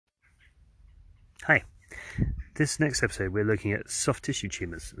Hi, this next episode we're looking at soft tissue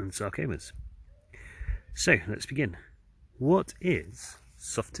tumours and sarcomas. So let's begin. What is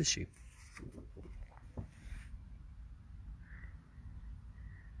soft tissue?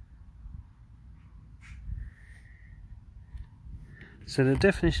 So the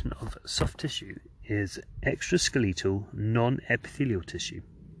definition of soft tissue is extraskeletal, non-epithelial tissue.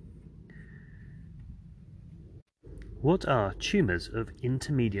 What are tumours of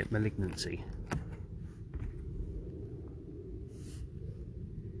intermediate malignancy?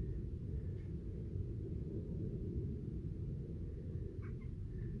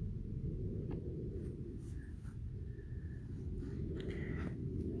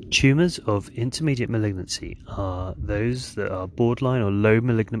 Tumours of intermediate malignancy are those that are borderline or low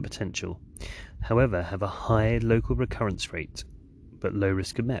malignant potential, however have a high local recurrence rate but low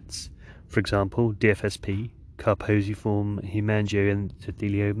risk of mets. For example, DFSP, Kaposiform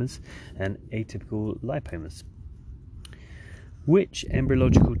hemangioendotheliomas, and atypical lipomas. Which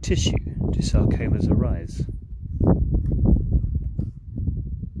embryological tissue do sarcomas arise?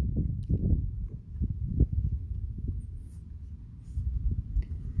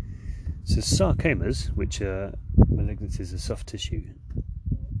 So sarcomas, which are malignancies of soft tissue,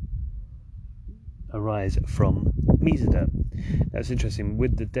 arise from mesoderm. That's interesting.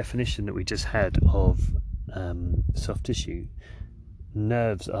 With the definition that we just had of soft tissue,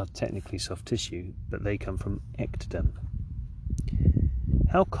 nerves are technically soft tissue, but they come from ectoderm.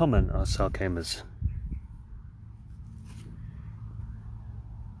 How common are sarcomas?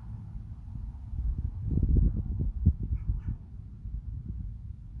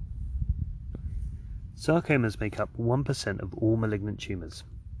 Sarcomas make up 1% of all malignant tumours.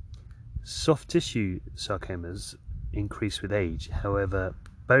 Soft tissue sarcomas increase with age, however,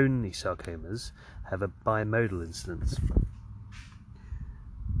 bony sarcomas have a bimodal incidence.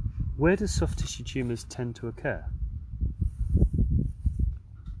 Where do soft tissue tumours tend to occur?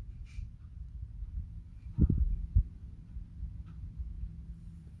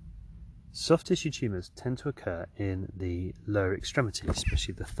 Soft tissue tumours tend to occur in the lower extremity,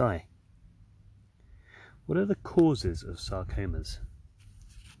 especially the thigh. What are the causes of sarcomas?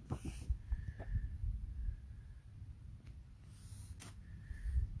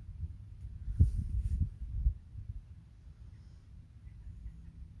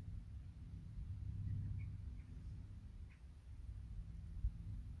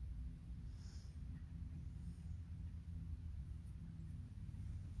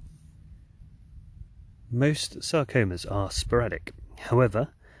 Most sarcomas are sporadic. However,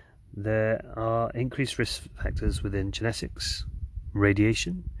 there are increased risk factors within genetics,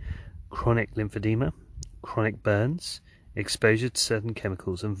 radiation, chronic lymphedema, chronic burns, exposure to certain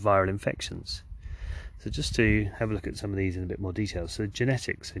chemicals, and viral infections. So just to have a look at some of these in a bit more detail. So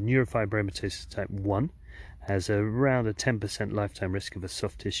genetics, neurofibromatosis type 1 has around a 10% lifetime risk of a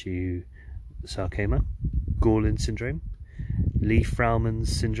soft tissue sarcoma. Gorlin syndrome,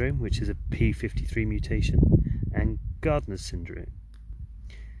 Lee-Frauman's syndrome, which is a p53 mutation, and Gardner's syndrome.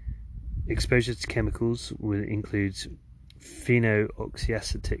 Exposure to chemicals will include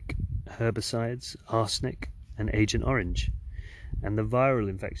phenooxyacetic herbicides, arsenic, and Agent Orange. And the viral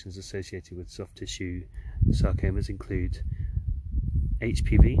infections associated with soft tissue sarcomas include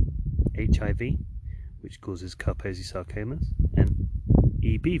HPV, HIV, which causes Kaposi sarcomas, and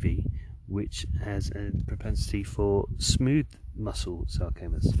EBV, which has a propensity for smooth muscle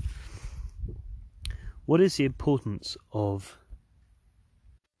sarcomas. What is the importance of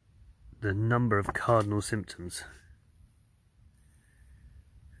the number of cardinal symptoms?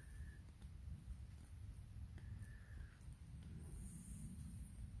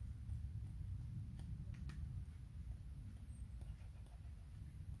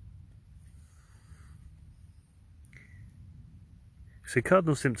 So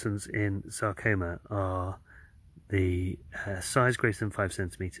cardinal symptoms in sarcoma are the size greater than 5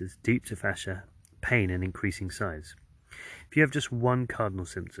 centimeters, deep to fascia, pain, and increasing size. If you have just one cardinal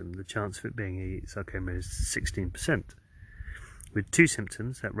symptom, the chance of it being a sarcoma is 16%. With 2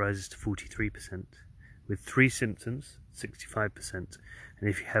 symptoms, that rises to 43%. With 3 symptoms, 65%. And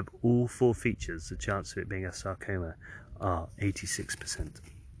if you have all 4 features, the chance of it being a sarcoma are 86%.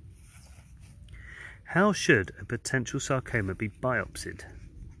 How should a potential sarcoma be biopsied?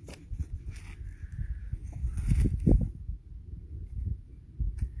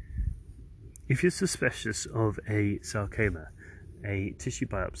 If you're suspicious of a sarcoma, a tissue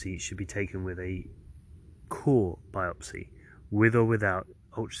biopsy should be taken with a core biopsy, with or without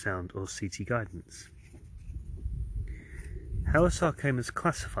ultrasound or CT guidance. How are sarcomas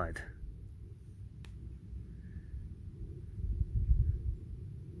classified?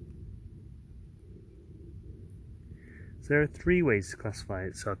 there are three ways to classify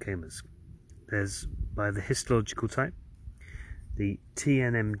sarcomas. There's by the histological type, the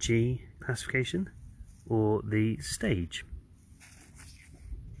TNMG classification, or the stage.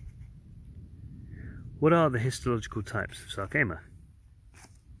 What are the histological types of sarcoma?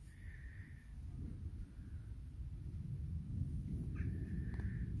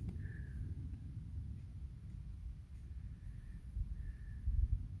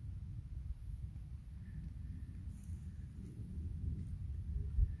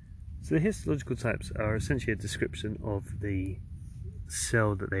 So the histological types are essentially a description of the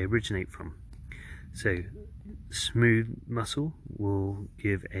cell that they originate from. So smooth muscle will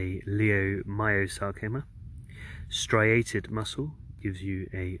give a leiomyosarcoma. Striated muscle gives you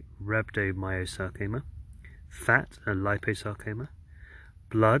a rhabdomyosarcoma. Fat, a liposarcoma.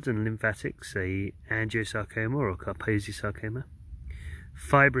 Blood and lymphatics, a angiosarcoma or Kaposi sarcoma.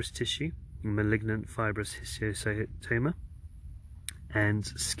 Fibrous tissue, malignant fibrous histiocytoma. And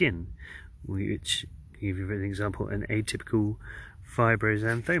skin, which, to give you an example, an atypical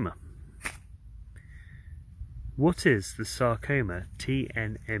fibroxanthoma. What is the sarcoma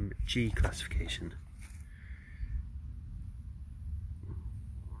TNMG classification?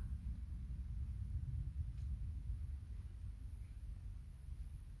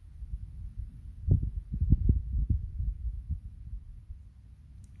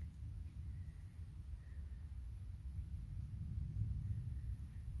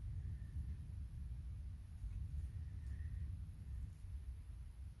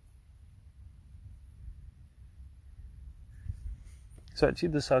 So actually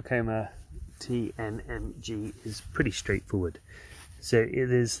the sarcoma TNMG is pretty straightforward. So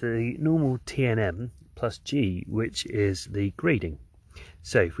it is the normal TNM plus G, which is the grading.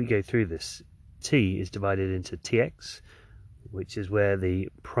 So if we go through this, T is divided into TX, which is where the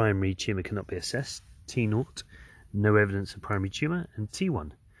primary tumour cannot be assessed, T0, no evidence of primary tumour, and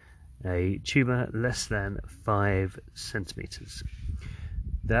T1, a tumour less than 5 centimetres.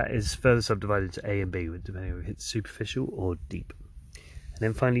 That is further subdivided to A and B, depending on if it's superficial or deep. And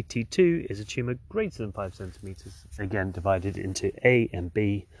then finally T2 is a tumour greater than 5 centimetres, again divided into A and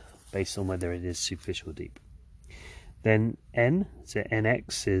B based on whether it is superficial or deep. Then N, so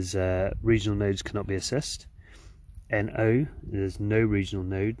NX is regional nodes cannot be assessed. NO, there's no regional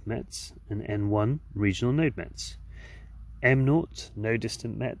node METs, and N1, regional node METs. M0, no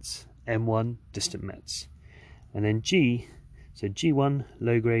distant METs, M1, distant METs. And then G, so G1,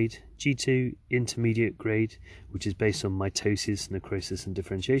 low grade, G2, intermediate grade, which is based on mitosis, necrosis, and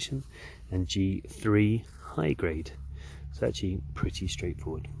differentiation, and G3, high grade. So actually pretty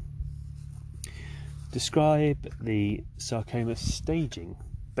straightforward. Describe the sarcoma staging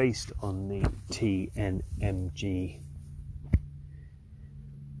based on the TNMG.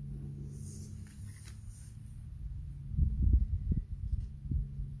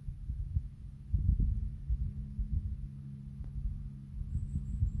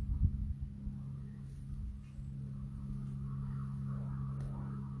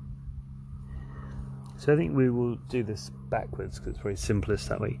 So I think we will do this backwards because it's very simplest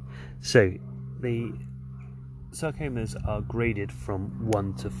that way. So the sarcomas are graded from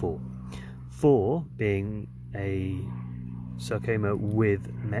 1 to 4. 4 being a sarcoma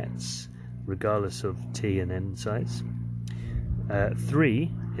with METs, regardless of T and N size.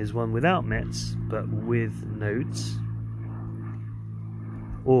 3 is one without METs but with nodes,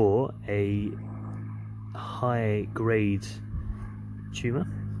 or a high grade tumour.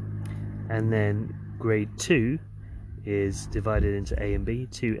 And then grade 2 is divided into A and B.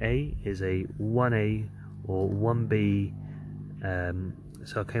 2A is a 1A or 1B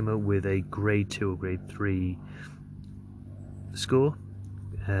sarcoma with a grade 2 or grade 3 score.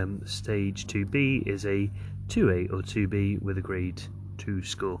 Stage 2B is a 2A or 2B with a grade 2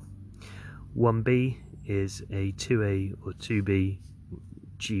 score. 1B is a 2A or 2B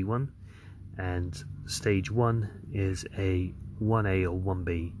G1, and stage 1 is a 1A or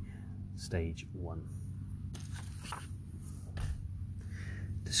 1B stage 1.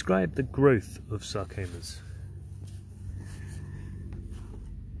 Describe the growth of sarcomas.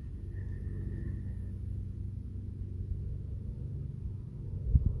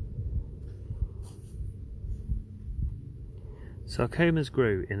 Sarcomas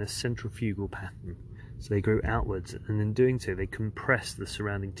grow in a centrifugal pattern, so they grow outwards, and in doing so they compress the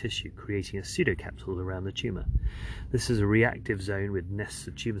surrounding tissue, creating a pseudocapsule around the tumour. This is a reactive zone with nests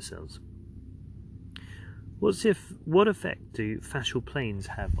of tumour cells. What effect do fascial planes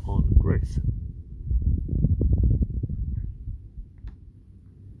have on growth?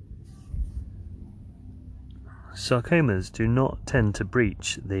 Sarcomas do not tend to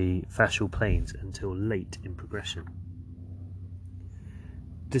breach the fascial planes until late in progression.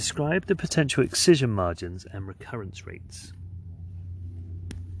 Describe the potential excision margins and recurrence rates.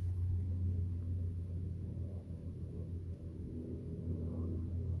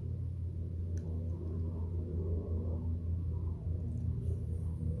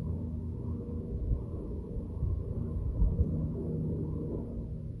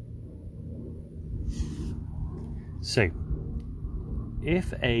 So,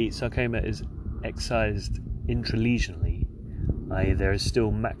 if a sarcoma is excised intralesionally, i.e. there is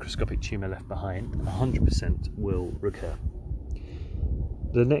still macroscopic tumour left behind, 100% will recur.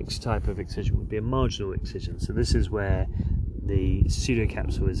 The next type of excision would be a marginal excision. So this is where the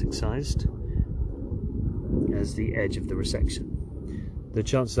pseudocapsule is excised as the edge of the resection. The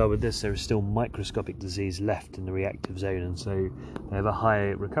chances are with this there is still microscopic disease left in the reactive zone, and so they have a high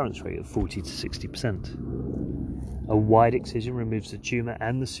recurrence rate of 40 to 60%. A wide excision removes the tumour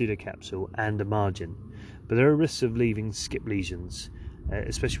and the pseudocapsule and a margin, but there are risks of leaving skip lesions,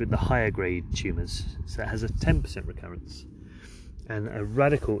 especially with the higher grade tumours, so that has a 10% recurrence. And a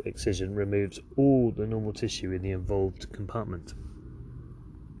radical excision removes all the normal tissue in the involved compartment.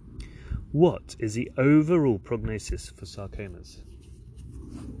 What is the overall prognosis for sarcomas?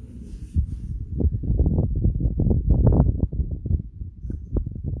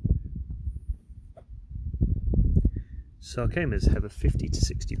 Sarcomas have a 50 to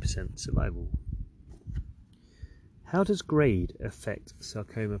 60% survival. How does grade affect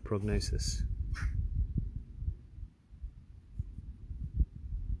sarcoma prognosis?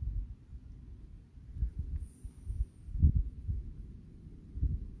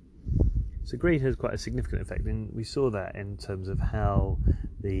 So grade has quite a significant effect, and we saw that in terms of how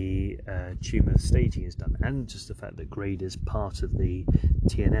the tumour staging is done, and just the fact that grade is part of the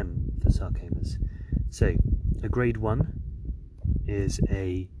TNM for sarcomas. So a grade 1 has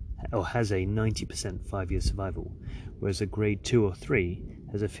a 90% 5-year survival, whereas a grade 2 or 3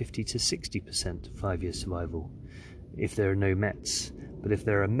 has a 50 to 60% 5-year survival if there are no METs. But if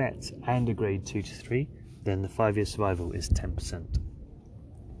there are METs and a grade 2 to 3, then the 5-year survival is 10%.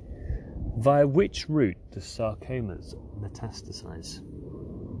 Via which route do sarcomas metastasize?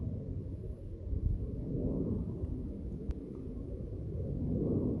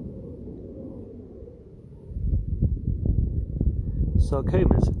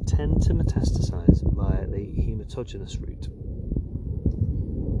 Sarcomas tend to metastasize via the hematogenous route.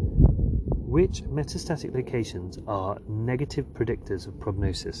 Which metastatic locations are negative predictors of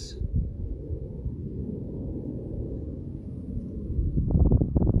prognosis?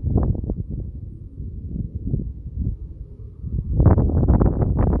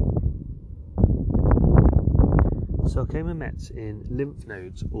 Sarcoma METs in lymph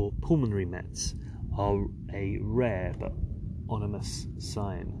nodes or pulmonary METs are a rare but ominous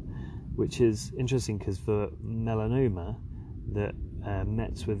sign, which is interesting because for melanoma, the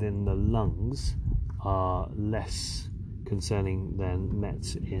METs within the lungs are less concerning than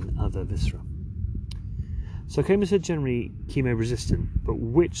METs in other viscera. Sarcomas are generally chemoresistant, but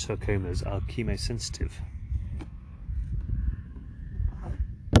which sarcomas are chemosensitive?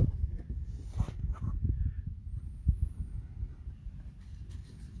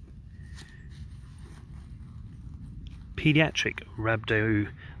 Pediatric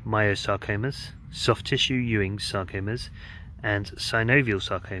rhabdomyosarcomas, soft tissue Ewing sarcomas, and synovial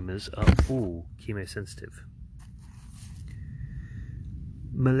sarcomas are all chemosensitive.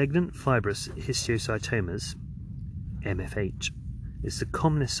 Malignant fibrous histiocytomas, MFH, is the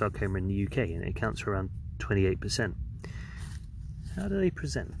commonest sarcoma in the UK, and it accounts for around 28%. How do they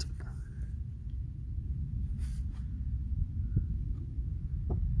present?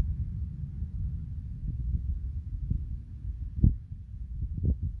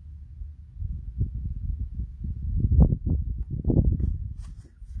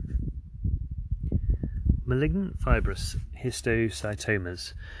 Malignant fibrous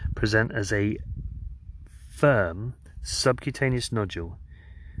histiocytomas present as a firm subcutaneous nodule.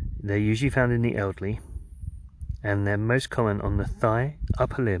 They're usually found in the elderly, and they're most common on the thigh,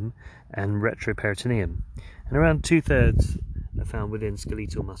 upper limb, and retroperitoneum. And around 2/3 are found within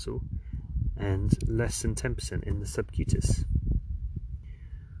skeletal muscle, and less than 10% in the subcutis.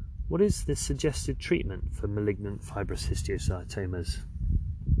 What is the suggested treatment for malignant fibrous histiocytomas?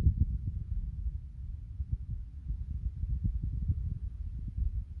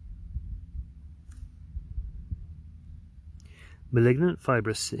 Malignant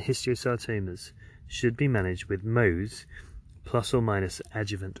fibrous histiocytomas should be managed with Mohs plus or minus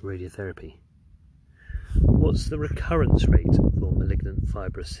adjuvant radiotherapy. What's the recurrence rate for malignant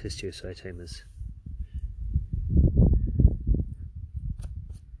fibrous histiocytomas?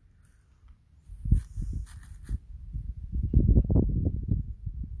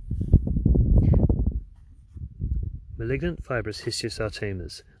 Malignant fibrous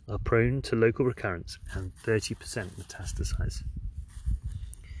histiocytomas are prone to local recurrence and 30% metastasize.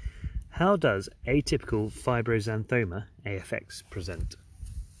 How does atypical fibroxanthoma, AFX, present?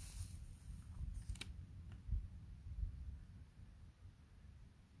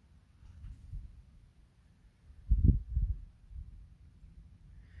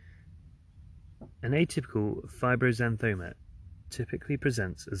 An atypical fibroxanthoma typically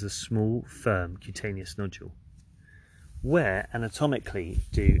presents as a small, firm cutaneous nodule. Where anatomically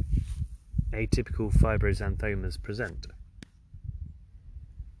do atypical fibroxanthomas present?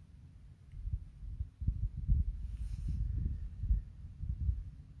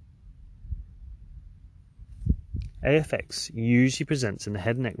 AFX usually presents in the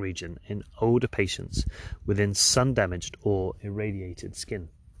head and neck region in older patients within sun-damaged or irradiated skin.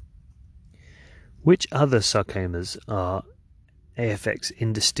 Which other sarcomas are AFX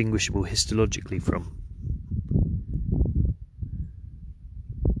indistinguishable histologically from?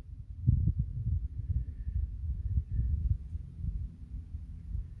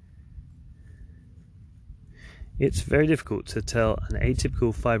 It's very difficult to tell an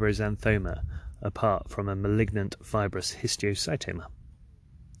atypical fibroxanthoma apart from a malignant fibrous histiocytoma.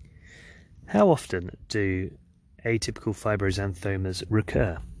 How often do atypical fibroxanthomas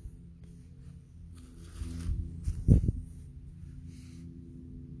recur?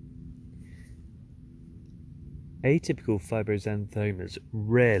 Atypical fibroxanthomas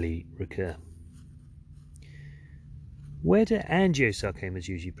rarely recur. Where do angiosarcomas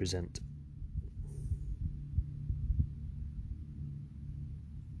usually present?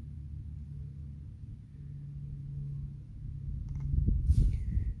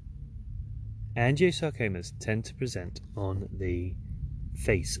 Angiosarcomas tend to present on the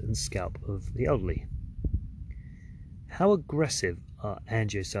face and scalp of the elderly. How aggressive are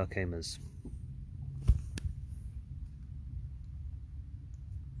angiosarcomas?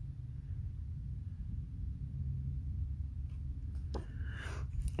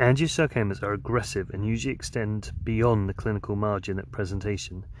 Angiosarcomas are aggressive and usually extend beyond the clinical margin at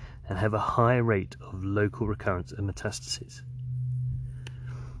presentation and have a high rate of local recurrence and metastases.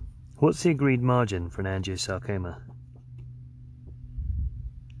 What's the agreed margin for an angiosarcoma?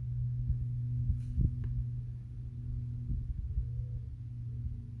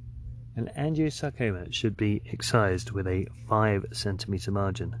 An angiosarcoma should be excised with a 5 cm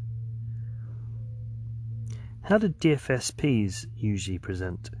margin. How do DFSPs usually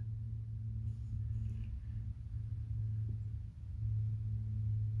present?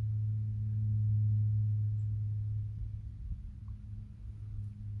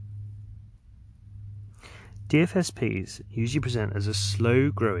 DFSPs usually present as a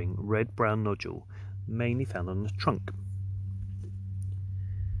slow-growing red-brown nodule, mainly found on the trunk.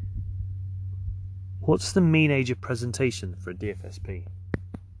 What's the mean age of presentation for a DFSP?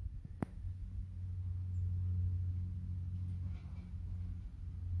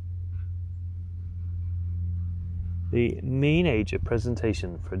 The mean age of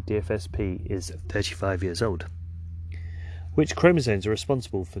presentation for a DFSP is 35 years old. Which chromosomes are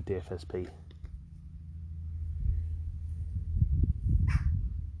responsible for DFSP?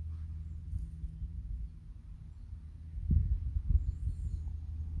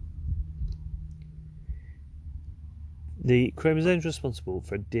 The chromosomes responsible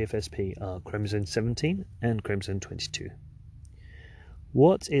for DFSP are chromosome 17 and chromosome 22.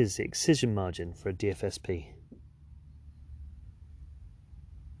 What is the excision margin for a DFSP?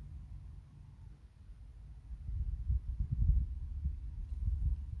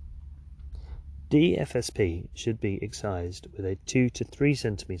 DFSP should be excised with a 2 to 3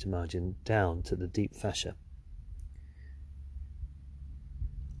 cm margin down to the deep fascia.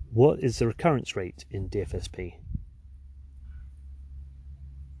 What is the recurrence rate in DFSP?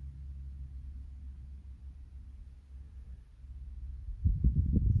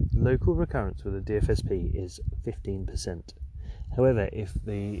 Local recurrence with a DFSP is 15%. However, if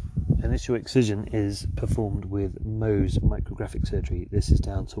the initial excision is performed with Mohs micrographic surgery, this is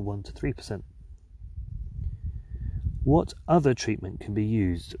down to 1 to 3%. What other treatment can be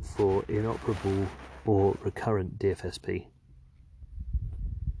used for inoperable or recurrent DFSP?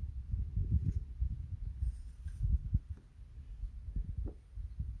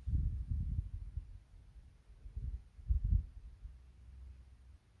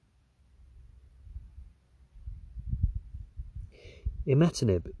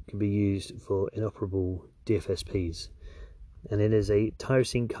 Imatinib can be used for inoperable DFSPs, and it is a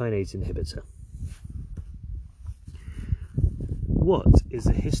tyrosine kinase inhibitor. What is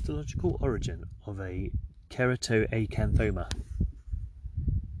the histological origin of a keratoacanthoma?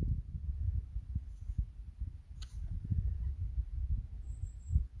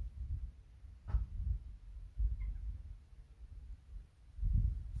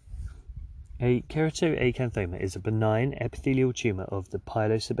 A keratoacanthoma is a benign epithelial tumour of the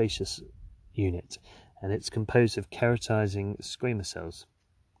pilosebaceous unit, and it's composed of keratizing squamous cells.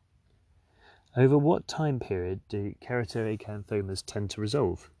 Over what time period do keratoacanthomas tend to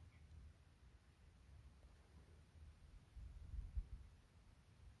resolve?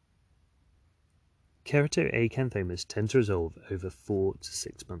 Keratoacanthomas tend to resolve over 4 to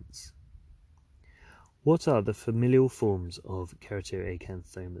 6 months. What are the familial forms of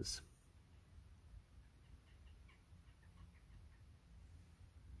keratoacanthomas?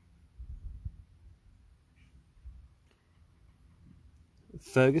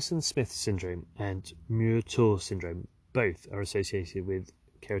 Ferguson-Smith syndrome and Muir-Torre syndrome both are associated with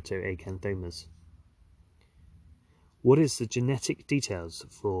keratoacanthomas. What is the genetic details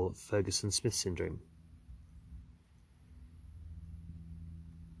for Ferguson-Smith syndrome?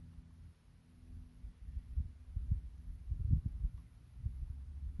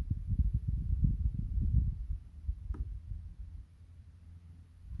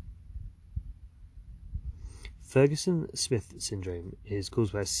 Ferguson-Smith syndrome is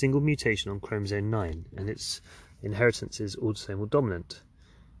caused by a single mutation on chromosome 9, and its inheritance is autosomal dominant.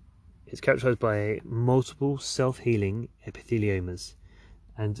 It's characterized by multiple self-healing epitheliomas,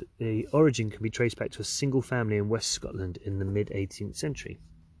 and the origin can be traced back to a single family in West Scotland in the mid-18th century.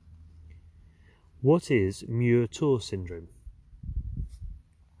 What is Muir-Torre syndrome?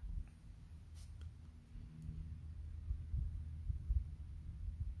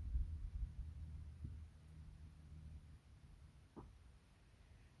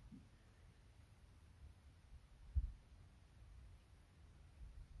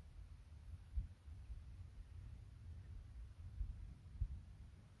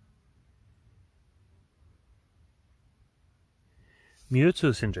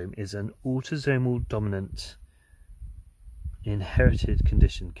 Muir-Torre syndrome is an autosomal dominant inherited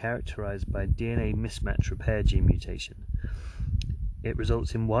condition characterized by DNA mismatch repair gene mutation. It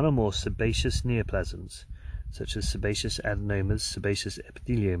results in one or more sebaceous neoplasms, such as sebaceous adenomas, sebaceous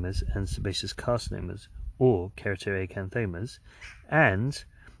epitheliomas, and sebaceous carcinomas, or keratoacanthomas, and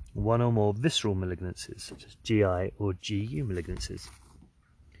one or more visceral malignancies, such as GI or GU malignancies.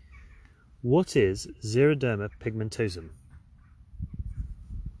 What is xeroderma pigmentosum?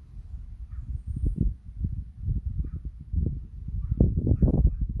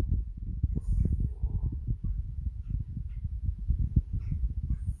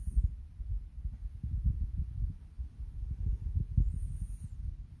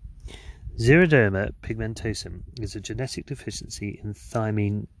 Xeroderma pigmentosum is a genetic deficiency in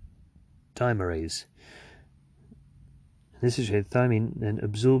thymine dimerase. This is where thymine then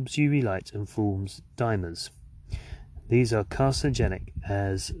absorbs UV light and forms dimers. These are carcinogenic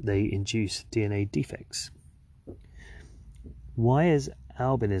as they induce DNA defects. Why is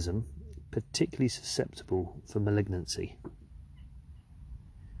albinism particularly susceptible for malignancy?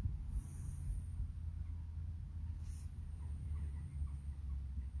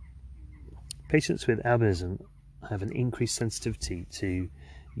 Patients with albinism have an increased sensitivity to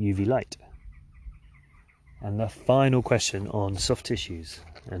UV light. And the final question on soft tissues,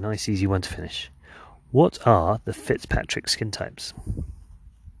 a nice easy one to finish. What are the Fitzpatrick skin types?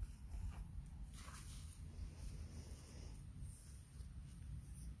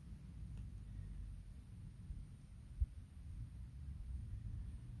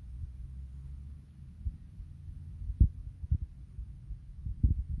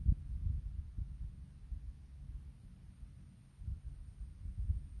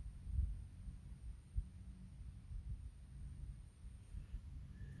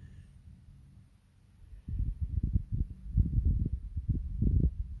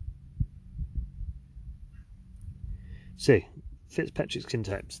 So, Fitzpatrick skin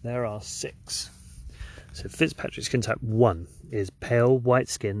types, there are 6. So Fitzpatrick skin type 1 is pale white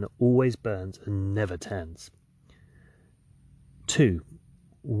skin that always burns and never tans. 2,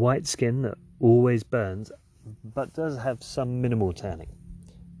 white skin that always burns but does have some minimal tanning.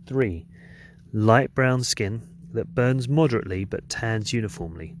 3, light brown skin that burns moderately but tans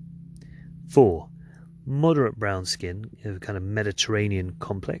uniformly. 4, moderate brown skin, a kind of Mediterranean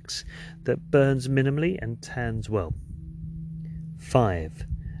complex, that burns minimally and tans well. 5,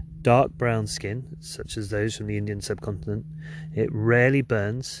 dark brown skin, such as those from the Indian subcontinent. It rarely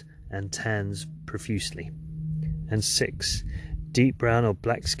burns and tans profusely. And 6, deep brown or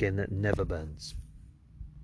black skin that never burns.